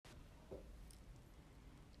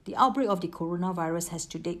The outbreak of the coronavirus has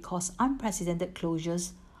to date caused unprecedented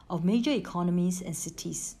closures of major economies and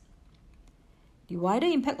cities. The wider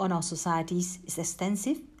impact on our societies is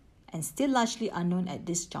extensive and still largely unknown at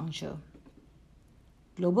this juncture.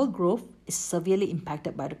 Global growth is severely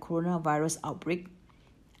impacted by the coronavirus outbreak,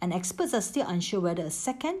 and experts are still unsure whether a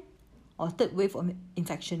second or third wave of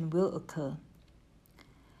infection will occur.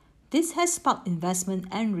 This has sparked investment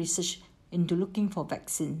and research into looking for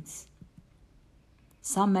vaccines.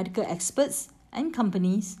 Some medical experts and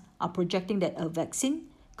companies are projecting that a vaccine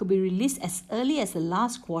could be released as early as the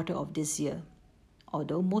last quarter of this year,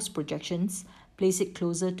 although most projections place it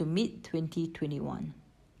closer to mid-2021.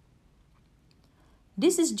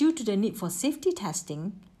 This is due to the need for safety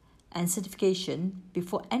testing and certification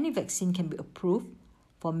before any vaccine can be approved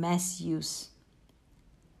for mass use.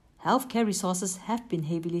 Healthcare resources have been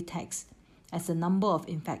heavily taxed as the number of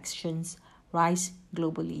infections rise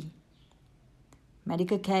globally.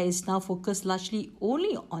 Medical care is now focused largely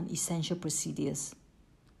only on essential procedures.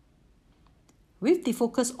 With the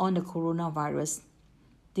focus on the coronavirus,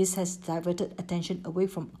 this has diverted attention away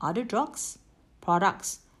from other drugs,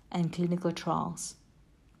 products, and clinical trials.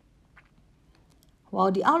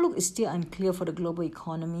 While the outlook is still unclear for the global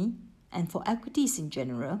economy and for equities in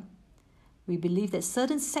general, we believe that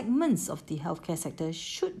certain segments of the healthcare sector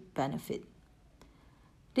should benefit.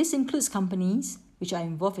 This includes companies which are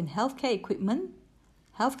involved in healthcare equipment,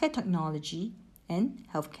 healthcare technology, and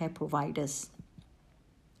healthcare providers.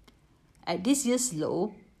 At this year's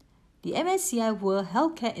low, the MSCI World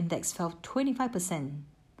Healthcare Index fell 25%,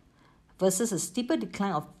 versus a steeper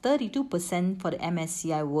decline of 32% for the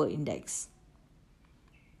MSCI World Index.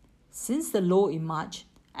 Since the low in March,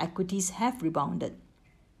 equities have rebounded,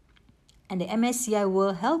 and the MSCI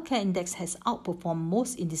World Healthcare Index has outperformed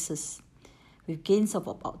most indices, with gains of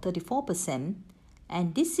about 34%,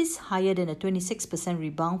 and this is higher than a 26%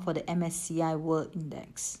 rebound for the MSCI World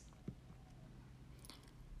Index.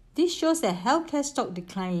 This shows that healthcare stock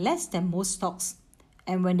declined less than most stocks,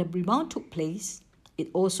 and when the rebound took place, it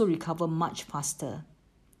also recovered much faster.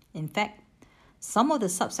 In fact, some of the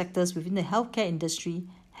subsectors within the healthcare industry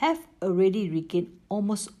have already regained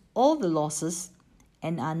almost all the losses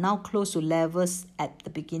and are now close to levels at the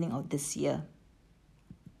beginning of this year.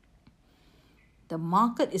 The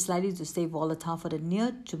market is likely to stay volatile for the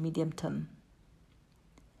near to medium term.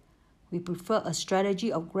 We prefer a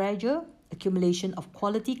strategy of gradual accumulation of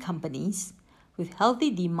quality companies with healthy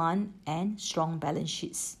demand and strong balance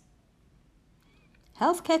sheets.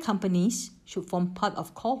 Healthcare companies should form part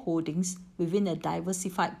of core holdings within a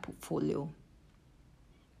diversified portfolio.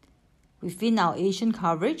 Within our Asian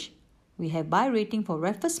coverage, we have buy rating for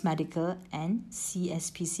Raffles Medical and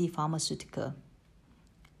CSPC Pharmaceutical.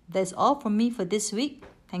 That's all from me for this week.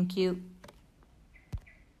 Thank you.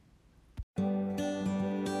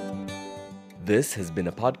 This has been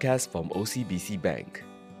a podcast from OCBC Bank.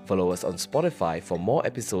 Follow us on Spotify for more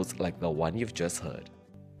episodes like the one you've just heard.